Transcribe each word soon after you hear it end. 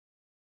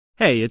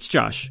Hey, it's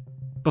Josh.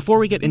 Before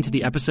we get into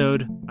the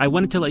episode, I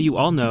wanted to let you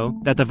all know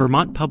that the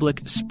Vermont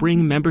Public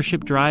Spring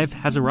Membership Drive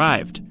has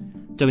arrived.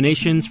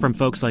 Donations from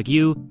folks like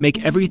you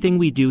make everything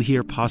we do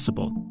here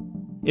possible.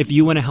 If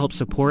you want to help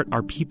support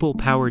our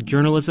people-powered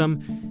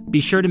journalism,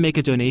 be sure to make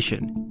a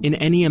donation in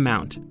any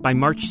amount by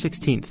March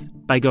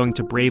 16th by going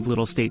to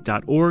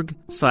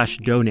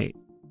bravelittlestate.org/donate.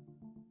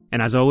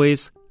 And as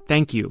always,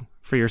 thank you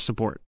for your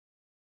support.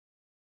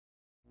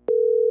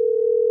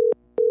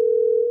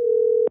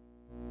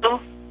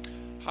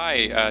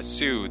 Hi,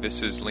 Sue.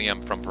 This is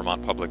Liam from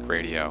Vermont Public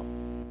Radio.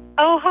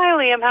 Oh, hi,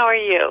 Liam. How are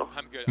you?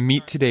 I'm good.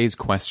 Meet today's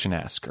question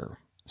asker,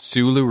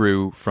 Sue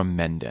LaRue from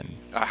Mendon.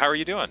 How are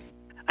you doing?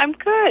 I'm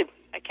good.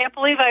 I can't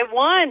believe I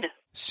won.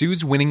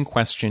 Sue's winning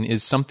question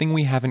is something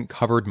we haven't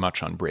covered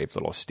much on Brave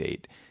Little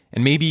State,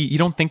 and maybe you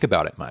don't think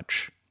about it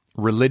much.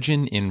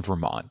 Religion in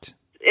Vermont.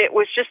 It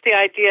was just the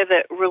idea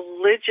that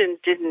religion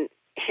didn't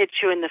hit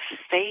you in the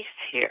face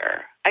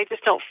here. I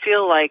just don't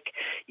feel like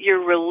your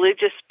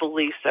religious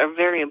beliefs are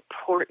very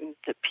important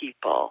to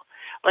people.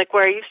 Like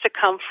where I used to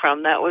come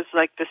from, that was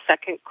like the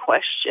second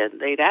question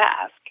they'd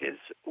ask is,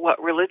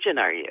 what religion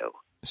are you?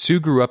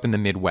 Sue grew up in the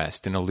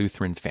Midwest in a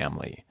Lutheran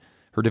family.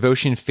 Her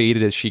devotion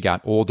faded as she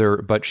got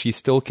older, but she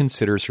still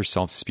considers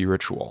herself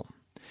spiritual.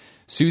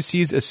 Sue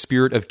sees a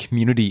spirit of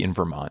community in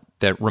Vermont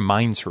that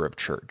reminds her of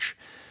church.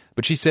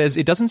 But she says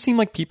it doesn't seem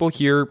like people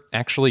here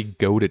actually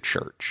go to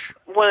church.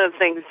 One of the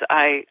things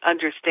I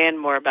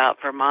understand more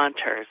about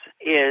Vermonters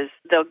is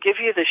they'll give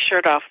you the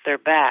shirt off their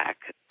back,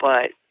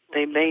 but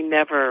they may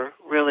never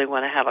really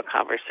want to have a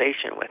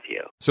conversation with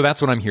you. So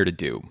that's what I'm here to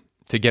do,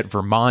 to get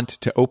Vermont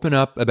to open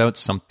up about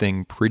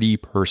something pretty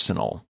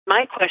personal.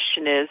 My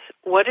question is,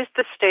 what is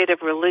the state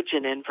of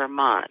religion in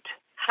Vermont?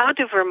 How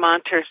do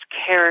Vermonters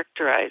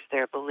characterize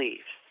their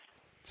beliefs?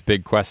 It's a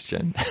big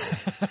question.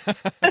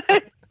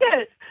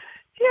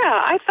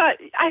 Yeah, I thought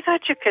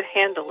you could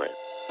handle it.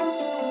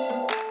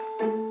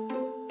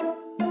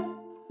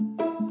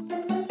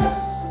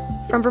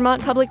 From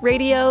Vermont Public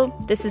Radio,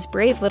 this is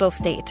Brave Little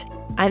State.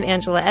 I'm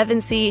Angela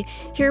Evansy,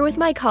 here with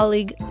my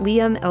colleague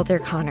Liam Elder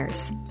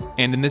Connors.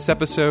 And in this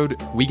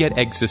episode, we get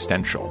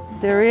existential.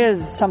 There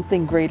is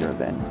something greater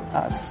than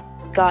us.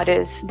 God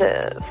is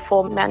the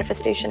full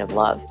manifestation of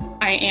love.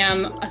 I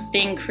am a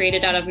thing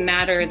created out of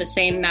matter, the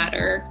same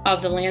matter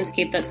of the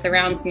landscape that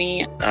surrounds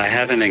me. I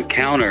had an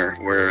encounter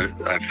where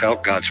I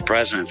felt God's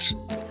presence.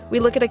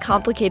 We look at a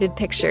complicated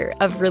picture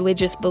of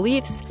religious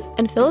beliefs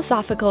and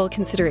philosophical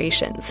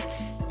considerations.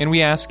 And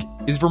we ask,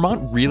 is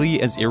Vermont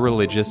really as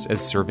irreligious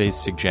as surveys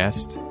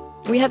suggest?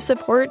 We have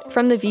support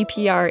from the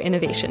VPR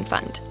Innovation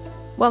Fund.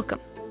 Welcome.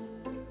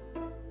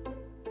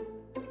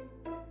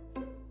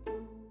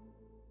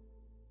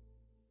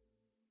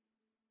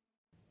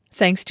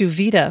 Thanks to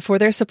VITA for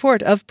their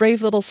support of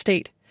Brave Little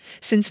State.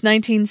 Since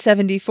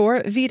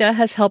 1974, VITA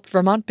has helped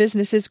Vermont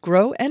businesses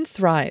grow and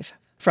thrive.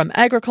 From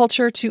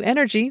agriculture to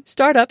energy,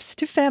 startups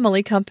to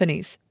family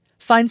companies.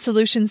 Find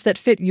solutions that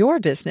fit your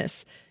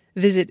business.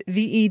 Visit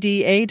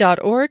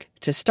VEDA.org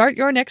to start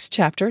your next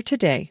chapter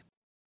today.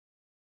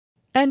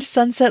 And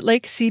Sunset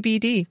Lake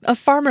CBD, a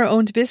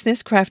farmer-owned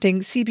business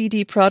crafting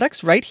CBD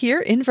products right here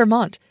in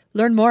Vermont.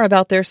 Learn more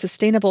about their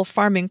sustainable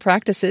farming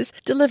practices,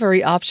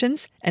 delivery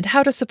options, and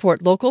how to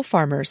support local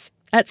farmers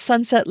at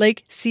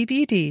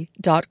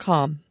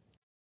sunsetlakecbd.com.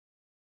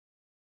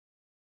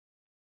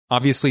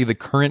 Obviously, the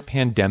current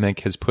pandemic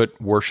has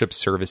put worship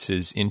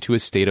services into a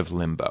state of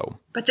limbo.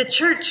 But the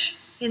church,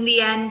 in the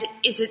end,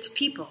 is its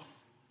people.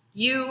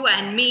 You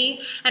and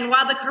me. And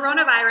while the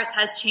coronavirus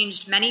has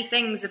changed many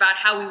things about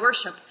how we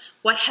worship,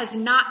 what has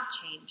not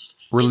changed?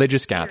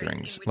 Religious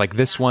gatherings, like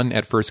this one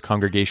at First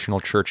Congregational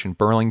Church in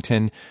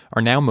Burlington,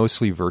 are now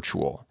mostly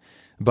virtual.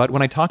 But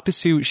when I talked to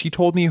Sue, she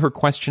told me her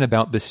question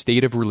about the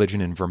state of religion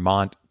in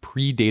Vermont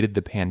predated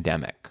the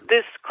pandemic.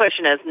 This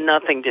question has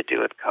nothing to do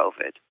with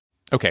COVID.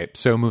 Okay,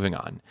 so moving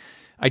on.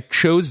 I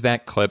chose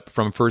that clip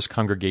from First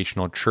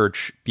Congregational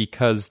Church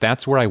because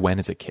that's where I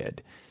went as a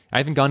kid. I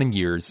haven't gone in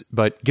years,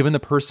 but given the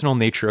personal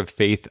nature of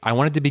faith, I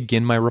wanted to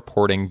begin my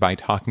reporting by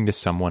talking to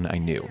someone I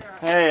knew.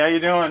 Hey, how you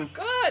doing?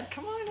 Good,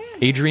 come on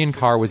in. Adrienne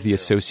Carr was the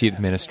associate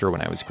minister when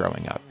I was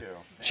growing up.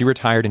 She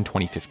retired in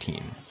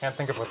 2015. Can't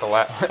think of when the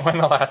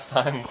last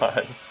time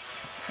was.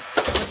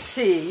 Let's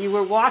see, you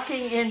were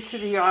walking into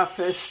the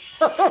office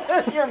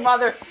with your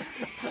mother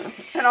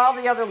and all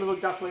the other little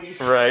ducklings.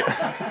 Right.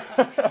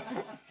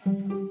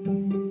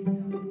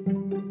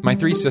 My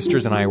three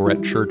sisters and I were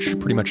at church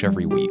pretty much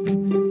every week.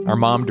 Our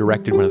mom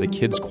directed one of the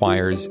kids'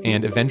 choirs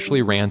and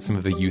eventually ran some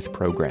of the youth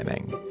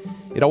programming.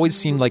 It always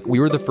seemed like we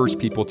were the first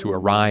people to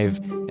arrive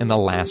and the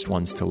last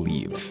ones to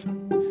leave.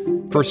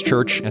 First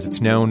Church, as it's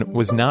known,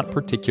 was not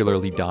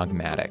particularly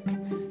dogmatic.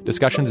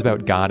 Discussions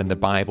about God and the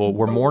Bible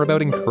were more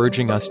about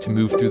encouraging us to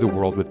move through the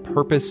world with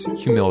purpose,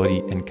 humility,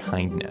 and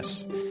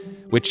kindness.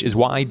 Which is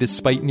why,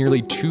 despite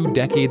nearly 2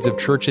 decades of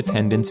church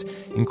attendance,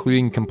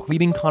 including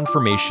completing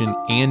confirmation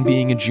and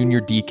being a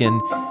junior deacon,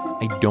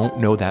 I don't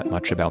know that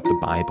much about the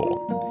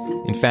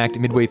Bible. In fact,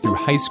 midway through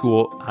high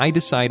school, I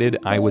decided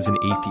I was an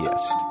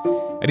atheist.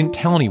 I didn't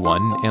tell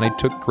anyone, and I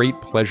took great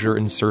pleasure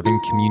in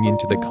serving communion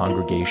to the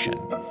congregation.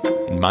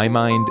 In my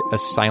mind, a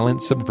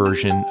silent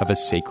subversion of a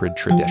sacred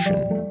tradition.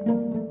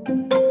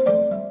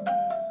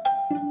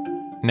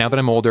 Now that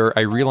I'm older,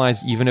 I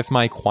realize even if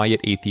my quiet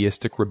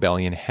atheistic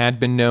rebellion had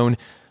been known,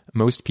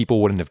 most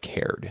people wouldn't have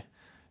cared.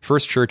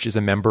 First Church is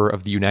a member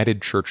of the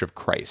United Church of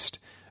Christ,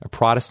 a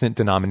Protestant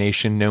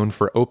denomination known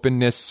for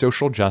openness,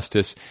 social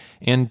justice,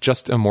 and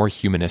just a more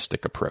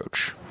humanistic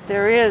approach.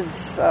 There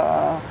is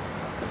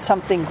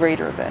something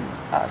greater than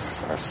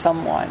us, or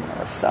someone,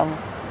 or some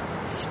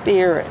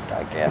spirit,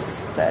 I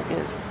guess, that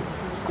is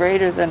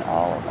greater than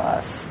all of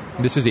us.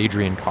 This is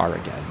Adrienne Carr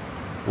again.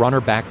 We're on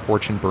her back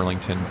porch in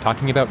Burlington,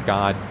 talking about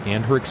God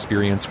and her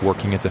experience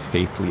working as a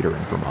faith leader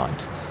in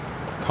Vermont.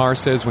 Carr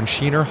says when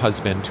she and her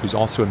husband, who's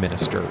also a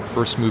minister,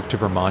 first moved to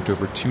Vermont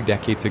over 2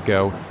 decades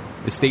ago,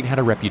 the state had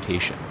a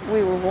reputation.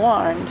 We were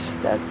warned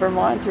that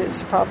Vermont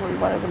is probably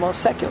one of the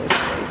most secular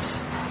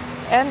states.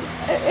 And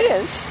it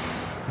is.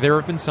 There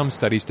have been some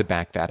studies to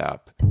back that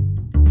up.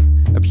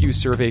 A Pew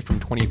survey from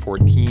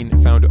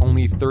 2014 found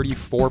only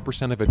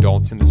 34% of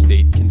adults in the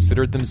state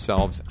considered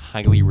themselves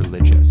highly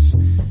religious,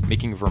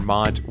 making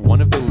Vermont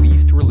one of the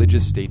least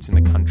religious states in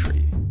the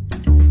country.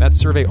 That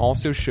survey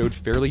also showed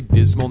fairly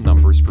dismal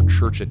numbers for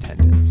church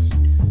attendance.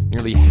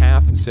 Nearly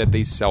half said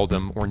they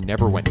seldom or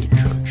never went to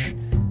church.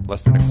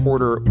 Less than a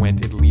quarter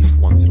went at least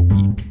once a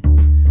week.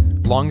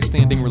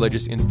 Long-standing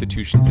religious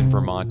institutions in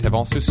Vermont have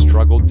also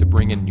struggled to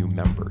bring in new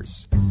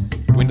members.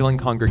 Dwindling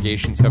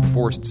congregations have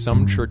forced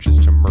some churches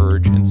to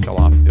merge and sell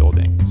off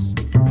buildings.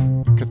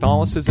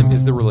 Catholicism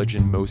is the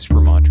religion most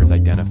Vermonters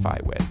identify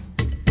with.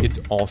 It's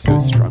also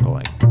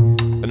struggling.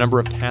 The number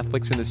of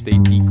Catholics in the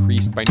state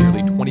decreased by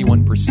nearly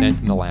 21%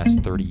 in the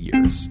last 30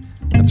 years.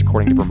 That's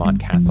according to Vermont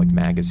Catholic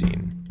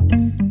Magazine.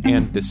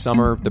 And this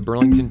summer, the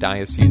Burlington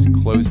Diocese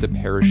closed a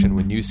parish in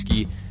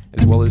Winooski,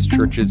 as well as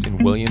churches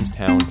in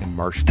Williamstown and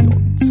Marshfield,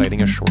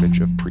 citing a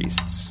shortage of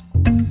priests.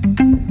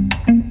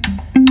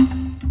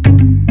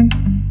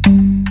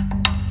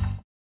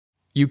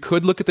 You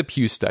could look at the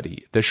Pew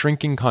study, the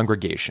shrinking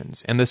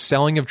congregations, and the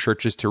selling of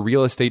churches to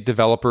real estate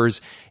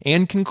developers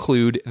and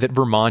conclude that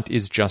Vermont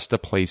is just a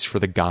place for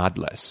the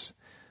godless.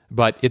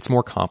 But it's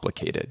more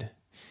complicated.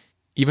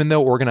 Even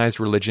though organized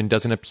religion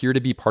doesn't appear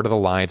to be part of the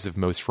lives of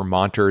most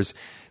Vermonters,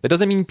 that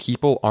doesn't mean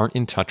people aren't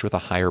in touch with a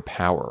higher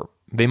power.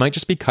 They might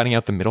just be cutting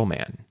out the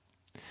middleman.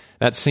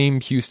 That same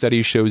Pew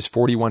study shows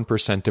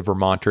 41% of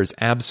Vermonters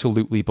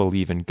absolutely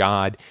believe in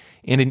God,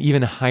 and an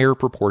even higher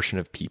proportion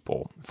of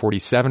people,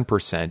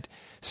 47%,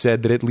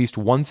 said that at least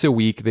once a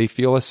week they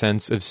feel a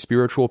sense of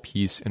spiritual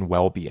peace and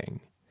well-being.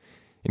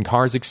 In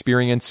Carr's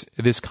experience,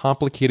 this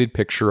complicated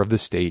picture of the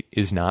state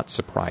is not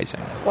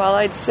surprising. While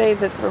I'd say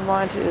that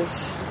Vermont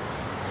is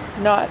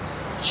not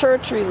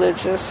church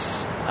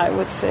religious, I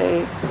would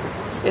say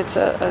it's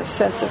a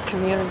sense of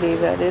community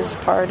that is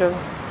part of,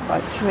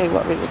 to me,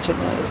 what religion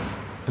is.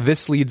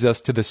 This leads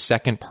us to the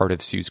second part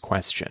of Sue's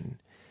question.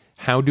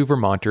 How do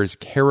Vermonters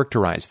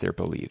characterize their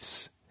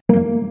beliefs?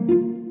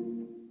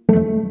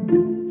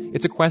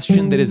 It's a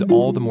question that is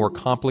all the more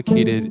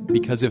complicated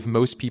because if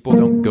most people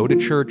don't go to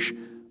church,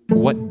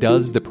 what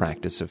does the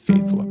practice of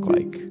faith look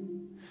like?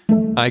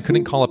 I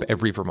couldn't call up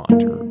every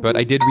Vermonter, but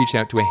I did reach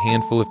out to a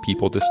handful of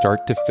people to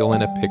start to fill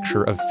in a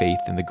picture of faith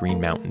in the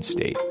Green Mountain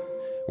State.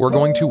 We're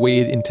going to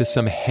wade into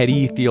some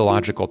heady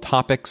theological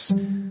topics,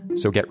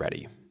 so get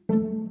ready.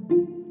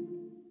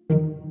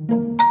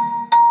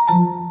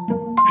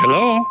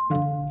 Hello?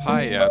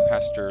 Hi,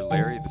 Pastor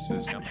Larry. This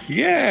is...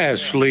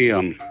 Yes,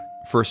 Liam.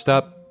 First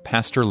up,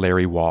 Pastor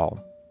Larry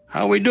Wall.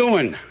 How we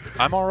doing?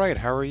 I'm all right.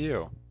 How are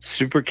you?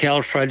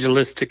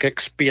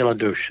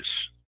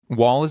 Supercalifragilisticexpialidocious.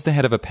 Wall is the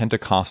head of a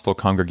Pentecostal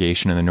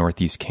congregation in the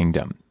Northeast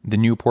Kingdom, the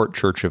Newport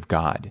Church of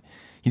God.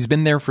 He's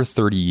been there for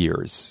 30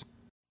 years.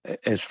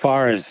 As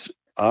far as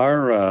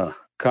our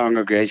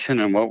congregation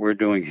and what we're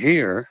doing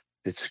here,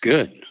 it's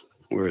good.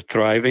 We're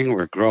thriving,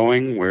 we're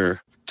growing,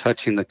 we're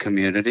touching the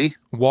community.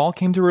 Wall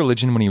came to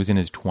religion when he was in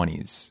his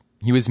 20s.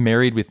 He was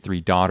married with 3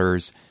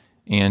 daughters,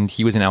 and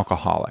he was an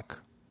alcoholic.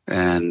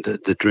 And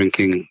the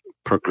drinking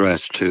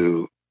progressed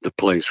to the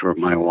place where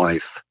my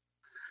wife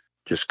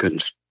just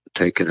couldn't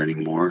take it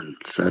anymore and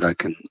said, I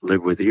can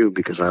live with you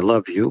because I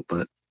love you,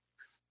 but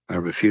I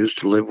refuse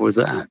to live with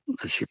that.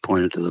 And she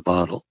pointed to the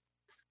bottle.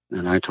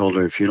 And I told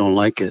her, if you don't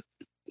like it,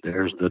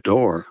 there's the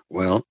door.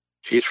 Well,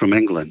 she's from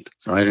England,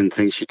 so I didn't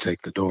think she'd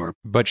take the door.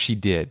 But she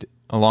did,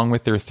 along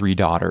with their 3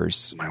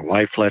 daughters. My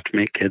wife left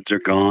me, kids are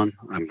gone.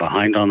 I'm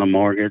behind on the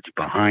mortgage,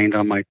 behind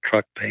on my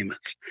truck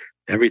payments.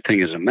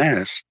 Everything is a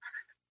mess.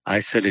 I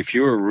said, if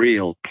you're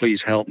real,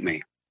 please help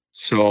me.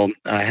 So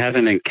I had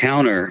an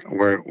encounter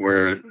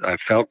where I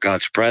felt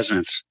God's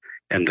presence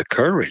and the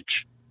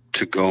courage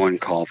to go and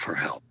call for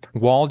help.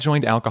 Wall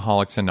joined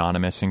Alcoholics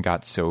Anonymous and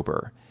got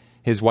sober.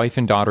 His wife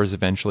and daughters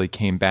eventually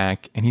came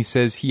back, and he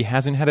says he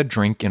hasn't had a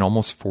drink in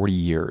almost 40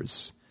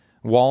 years.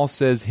 Wall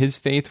says his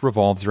faith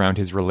revolves around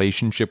his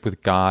relationship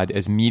with God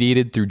as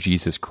mediated through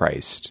Jesus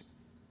Christ.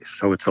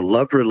 So it's a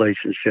love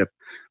relationship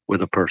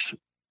with a person,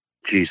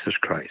 Jesus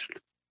Christ.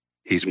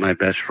 He's my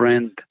best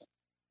friend.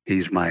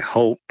 He's my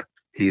hope.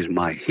 He's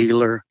my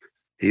healer.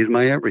 He's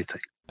my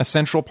everything. A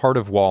central part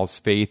of Wall's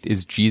faith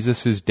is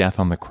Jesus' death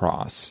on the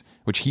cross,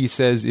 which he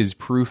says is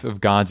proof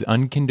of God's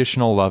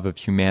unconditional love of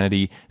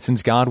humanity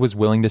since God was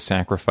willing to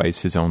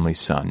sacrifice his only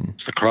son.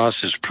 The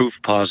cross is proof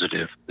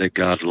positive that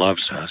God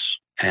loves us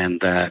and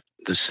that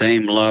the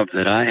same love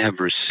that I have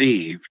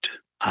received,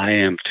 I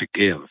am to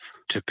give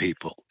to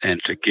people,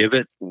 and to give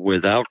it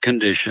without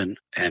condition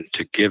and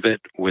to give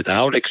it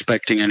without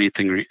expecting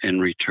anything in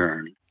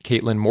return.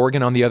 Caitlin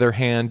Morgan, on the other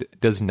hand,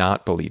 does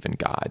not believe in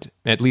God,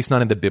 at least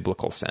not in the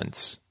biblical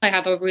sense. I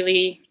have a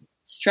really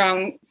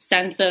strong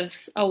sense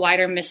of a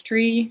wider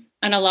mystery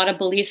and a lot of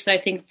beliefs that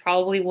I think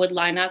probably would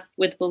line up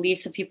with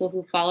beliefs of people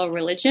who follow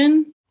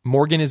religion.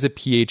 Morgan is a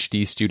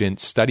PhD student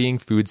studying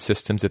food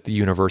systems at the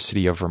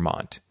University of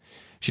Vermont.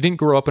 She didn't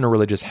grow up in a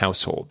religious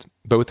household.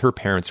 Both her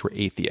parents were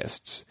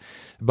atheists.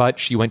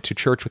 But she went to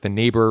church with a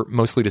neighbor,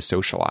 mostly to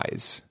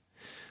socialize.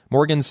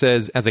 Morgan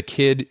says, as a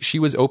kid, she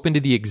was open to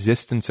the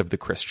existence of the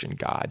Christian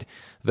God,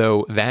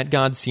 though that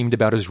God seemed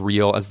about as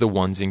real as the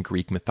ones in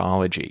Greek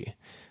mythology.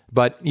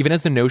 But even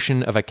as the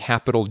notion of a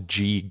capital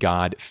G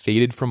God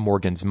faded from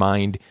Morgan's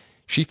mind,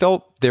 she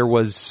felt there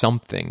was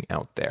something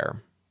out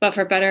there. But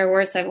for better or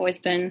worse, I've always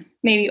been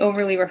maybe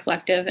overly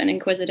reflective and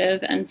inquisitive.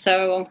 And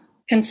so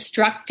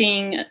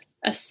constructing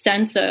a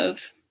sense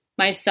of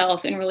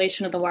myself in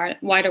relation to the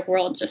wider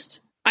world,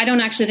 I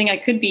don't actually think I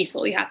could be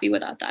fully happy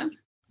without that.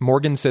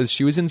 Morgan says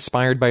she was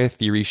inspired by a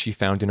theory she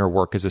found in her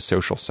work as a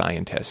social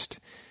scientist.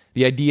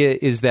 The idea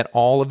is that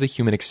all of the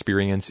human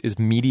experience is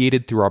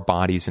mediated through our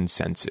bodies and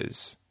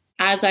senses.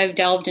 As I've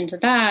delved into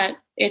that,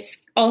 it's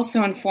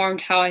also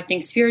informed how I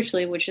think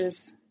spiritually, which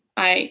is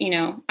I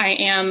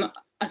am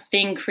a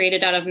thing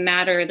created out of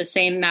matter, the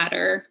same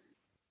matter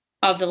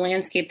of the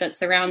landscape that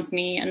surrounds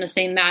me and the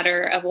same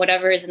matter of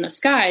whatever is in the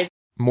skies.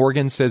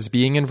 Morgan says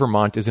being in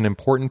Vermont is an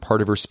important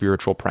part of her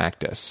spiritual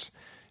practice.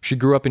 She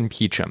grew up in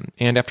Peacham,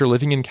 and after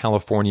living in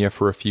California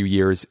for a few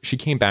years, she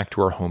came back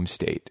to her home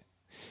state.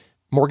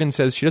 Morgan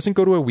says she doesn't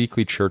go to a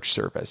weekly church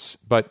service,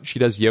 but she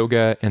does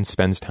yoga and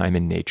spends time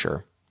in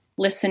nature.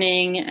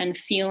 Listening and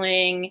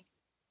feeling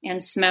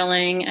and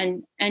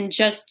smelling and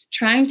just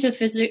trying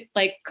to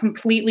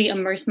completely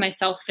immerse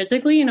myself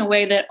physically in a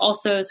way that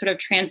also sort of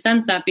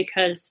transcends that,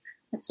 because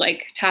it's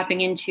like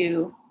tapping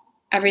into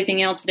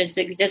everything else that is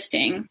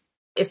existing.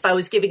 If I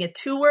was giving a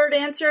 2-word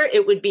answer,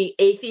 it would be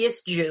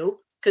atheist Jew,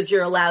 because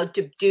you're allowed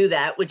to do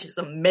that, which is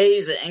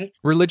amazing.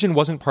 Religion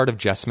wasn't part of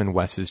Jessamine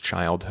West's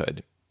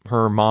childhood.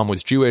 Her mom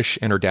was Jewish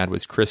and her dad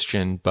was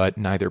Christian, but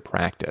neither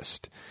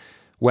practiced.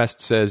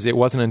 West says it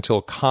wasn't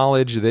until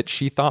college that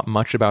she thought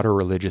much about her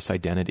religious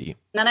identity.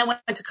 Then I went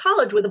to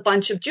college with a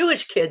bunch of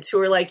Jewish kids who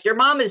were like, your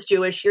mom is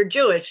Jewish, you're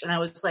Jewish. And I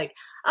was like,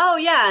 oh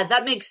yeah,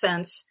 that makes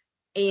sense.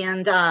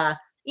 And,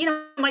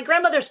 my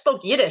grandmother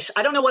spoke Yiddish.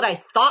 I don't know what I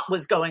thought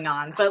was going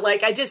on, but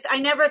I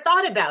never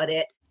thought about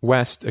it.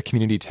 West, a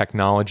community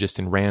technologist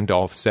in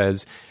Randolph,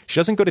 says she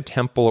doesn't go to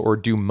temple or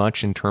do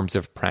much in terms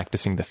of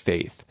practicing the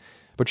faith.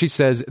 But she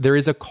says there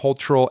is a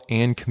cultural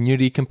and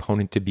community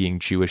component to being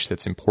Jewish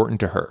that's important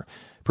to her,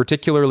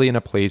 particularly in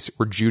a place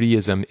where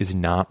Judaism is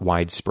not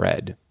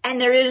widespread. And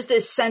there is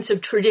this sense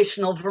of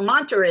traditional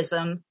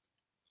Vermonterism,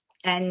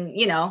 and,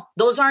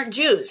 those aren't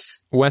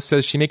Jews. West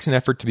says she makes an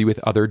effort to be with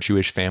other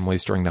Jewish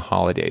families during the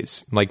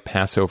holidays, like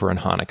Passover and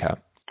Hanukkah.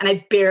 And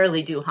I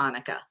barely do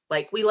Hanukkah.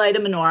 We light a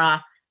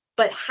menorah,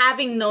 but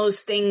having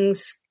those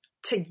things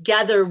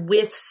together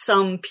with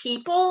some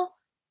people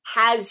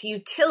has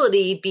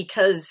utility,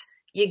 because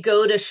you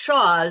go to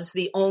Shaw's,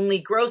 the only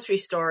grocery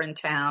store in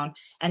town,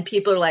 and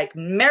people are like,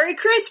 Merry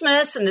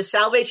Christmas. And the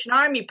Salvation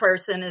Army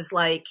person is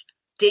like,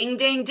 ding,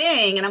 ding,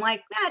 ding. And I'm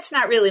like, that's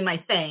not really my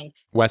thing.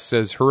 West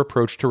says her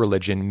approach to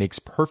religion makes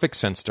perfect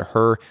sense to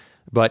her,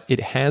 but it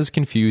has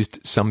confused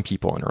some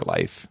people in her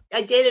life.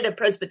 I dated a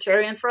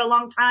Presbyterian for a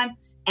long time,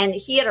 and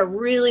he had a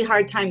really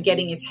hard time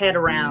getting his head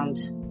around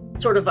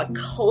sort of a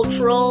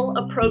cultural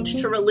approach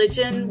to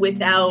religion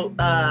without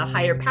a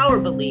higher power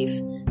belief.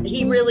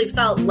 He really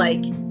felt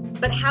like,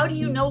 but how do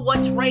you know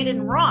what's right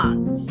and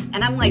wrong?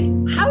 And I'm like,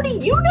 how do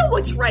you know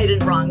what's right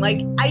and wrong?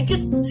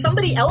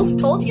 Somebody else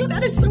told you?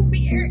 That is so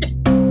weird.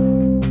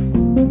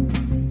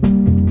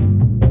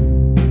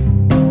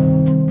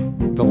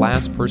 The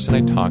last person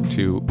I talked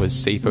to was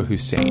Saifa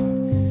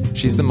Hussein.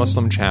 She's the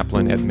Muslim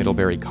chaplain at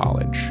Middlebury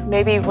College.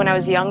 Maybe when I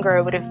was younger,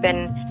 it would have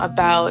been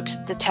about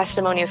the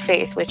testimony of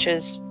faith, which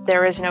is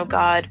there is no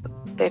God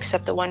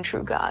except the one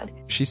true God.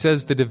 She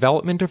says the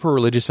development of her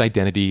religious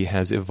identity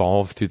has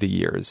evolved through the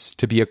years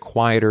to be a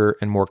quieter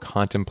and more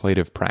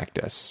contemplative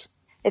practice.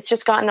 It's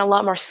just gotten a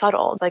lot more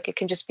subtle. It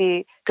can just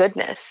be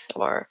goodness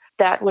or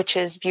that which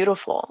is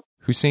beautiful.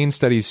 Hussein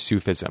studies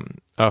Sufism,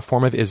 a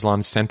form of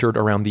Islam centered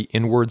around the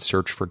inward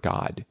search for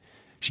God.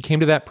 She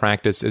came to that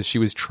practice as she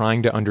was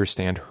trying to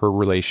understand her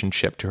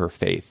relationship to her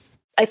faith.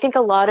 I think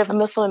a lot of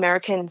Muslim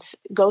Americans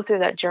go through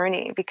that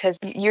journey because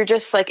you're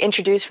just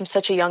introduced from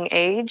such a young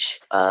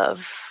age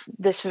of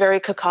this very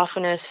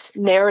cacophonous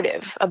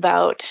narrative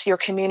about your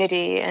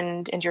community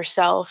and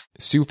yourself.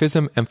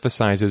 Sufism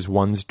emphasizes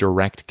one's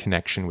direct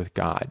connection with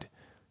God.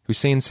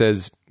 Hussein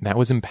says that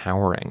was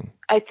empowering.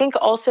 I think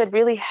also it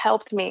really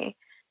helped me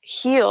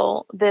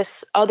heal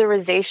this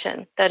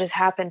otherization that has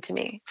happened to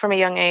me from a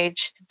young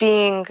age,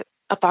 being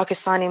a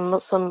Pakistani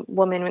Muslim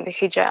woman with a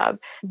hijab.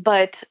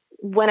 But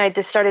when I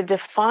just started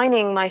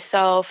defining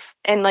myself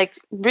and like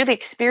really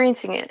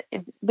experiencing it,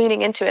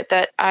 leaning into it,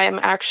 that I am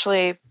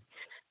actually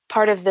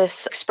part of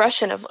this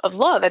expression of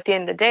love at the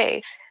end of the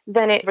day,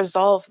 then it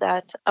resolved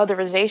that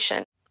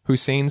otherization.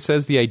 Hussein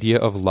says the idea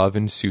of love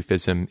in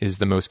Sufism is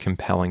the most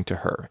compelling to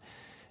her.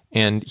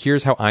 And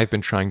here's how I've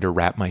been trying to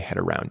wrap my head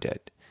around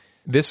it.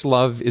 This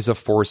love is a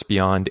force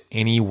beyond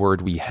any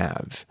word we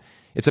have.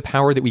 It's a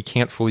power that we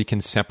can't fully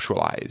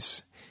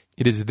conceptualize.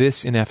 It is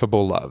this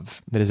ineffable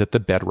love that is at the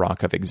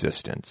bedrock of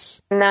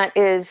existence. And that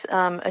is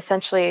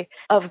essentially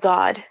of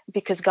God,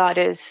 because God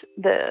is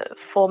the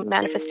full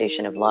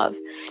manifestation of love.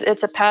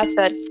 It's a path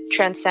that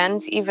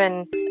transcends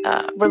even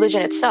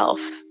religion itself,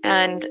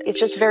 and it's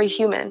just very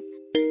human.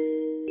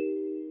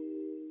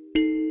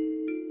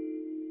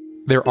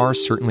 There are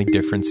certainly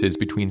differences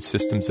between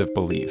systems of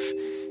belief,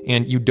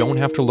 and you don't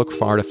have to look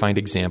far to find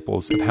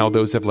examples of how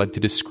those have led to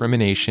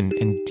discrimination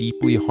and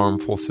deeply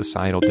harmful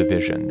societal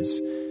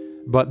divisions.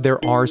 But there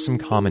are some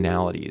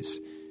commonalities.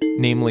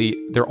 Namely,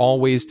 they're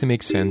all ways to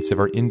make sense of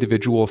our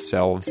individual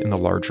selves in the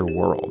larger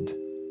world.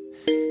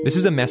 This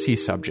is a messy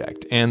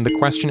subject, and the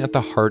question at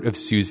the heart of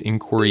Sue's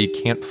inquiry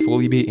can't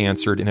fully be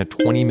answered in a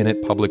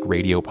 20-minute public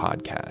radio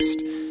podcast.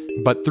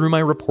 But through my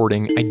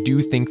reporting, I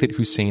do think that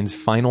Hussein's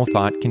final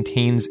thought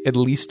contains at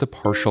least a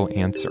partial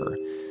answer.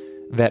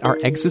 That our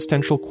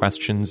existential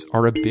questions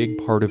are a big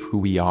part of who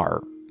we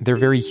are. They're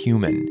very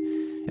human.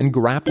 And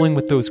grappling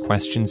with those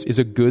questions is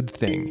a good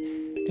thing.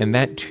 And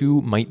that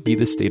too might be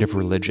the state of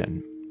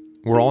religion.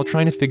 We're all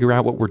trying to figure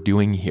out what we're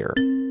doing here.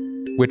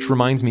 Which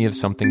reminds me of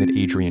something that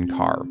Adrienne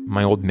Carr,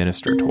 my old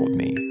minister, told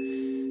me.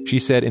 She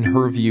said, in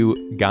her view,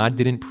 God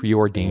didn't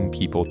preordain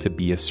people to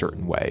be a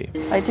certain way.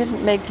 I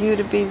didn't make you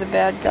to be the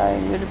bad guy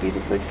and you to be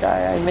the good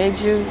guy. I made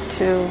you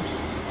to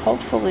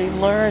hopefully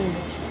learn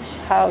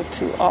how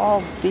to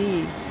all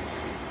be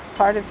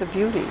part of the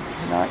beauty,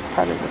 not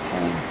part of the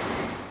pain.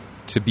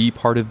 To be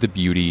part of the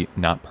beauty,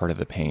 not part of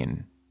the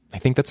pain. I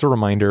think that's a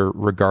reminder,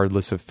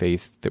 regardless of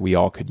faith, that we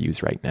all could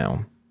use right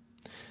now.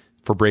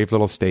 For Brave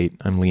Little State,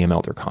 I'm Liam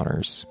Elder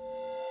Connors.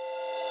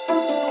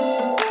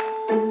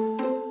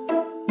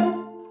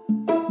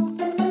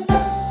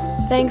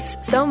 Thanks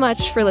so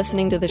much for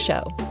listening to the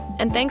show.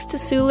 And thanks to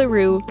Sue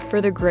LaRue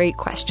for the great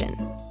question.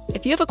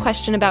 If you have a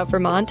question about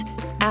Vermont,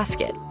 ask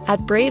it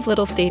at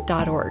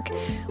bravelittlestate.org.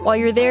 While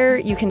you're there,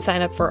 you can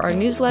sign up for our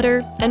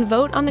newsletter and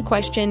vote on the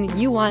question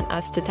you want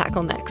us to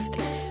tackle next.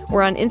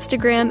 We're on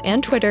Instagram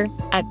and Twitter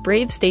at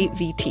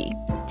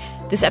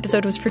BraveStateVT. This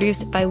episode was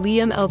produced by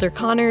Liam Elder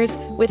Connors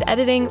with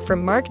editing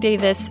from Mark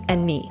Davis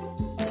and me.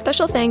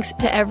 Special thanks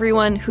to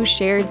everyone who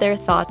shared their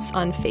thoughts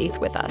on faith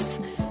with us.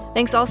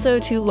 Thanks also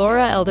to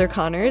Laura Elder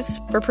Connors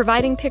for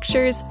providing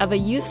pictures of a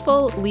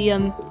youthful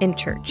Liam in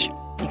church.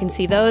 You can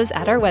see those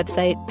at our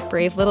website,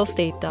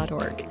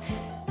 bravelittlestate.org.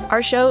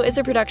 Our show is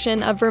a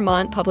production of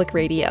Vermont Public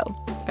Radio.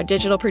 Our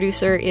digital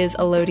producer is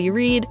Elodie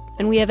Reed,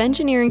 and we have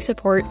engineering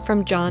support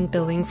from John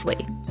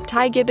Billingsley.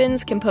 Ty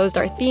Gibbons composed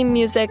our theme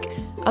music,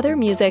 other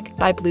music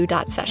by Blue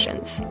Dot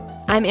Sessions.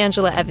 I'm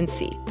Angela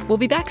Evansy. We'll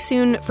be back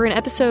soon for an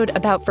episode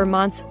about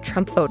Vermont's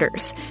Trump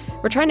voters.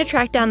 We're trying to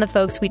track down the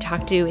folks we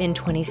talked to in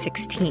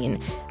 2016,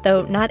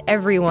 though not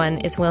everyone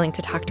is willing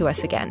to talk to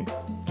us again.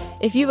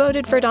 If you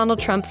voted for Donald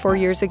Trump 4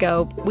 years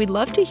ago, we'd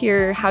love to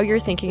hear how you're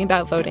thinking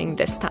about voting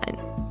this time.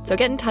 So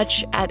get in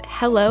touch at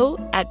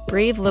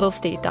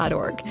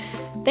hello@bravelittlestate.org.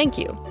 Thank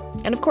you.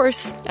 And of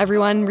course,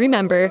 everyone,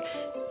 remember,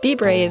 be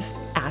brave,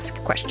 ask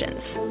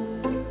questions.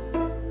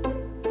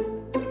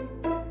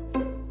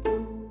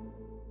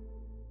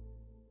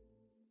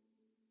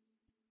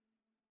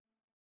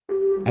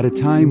 At a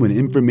time when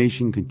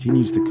information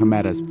continues to come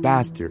at us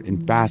faster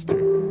and faster,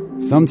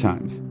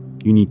 sometimes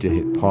you need to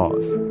hit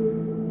pause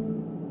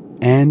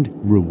and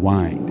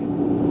rewind.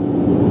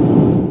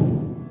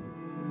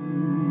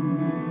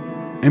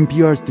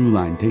 NPR's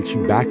Throughline takes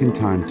you back in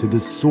time to the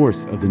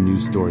source of the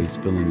news stories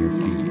filling your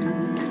feed.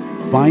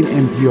 Find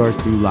NPR's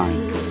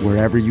Throughline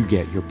wherever you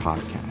get your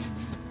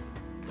podcasts.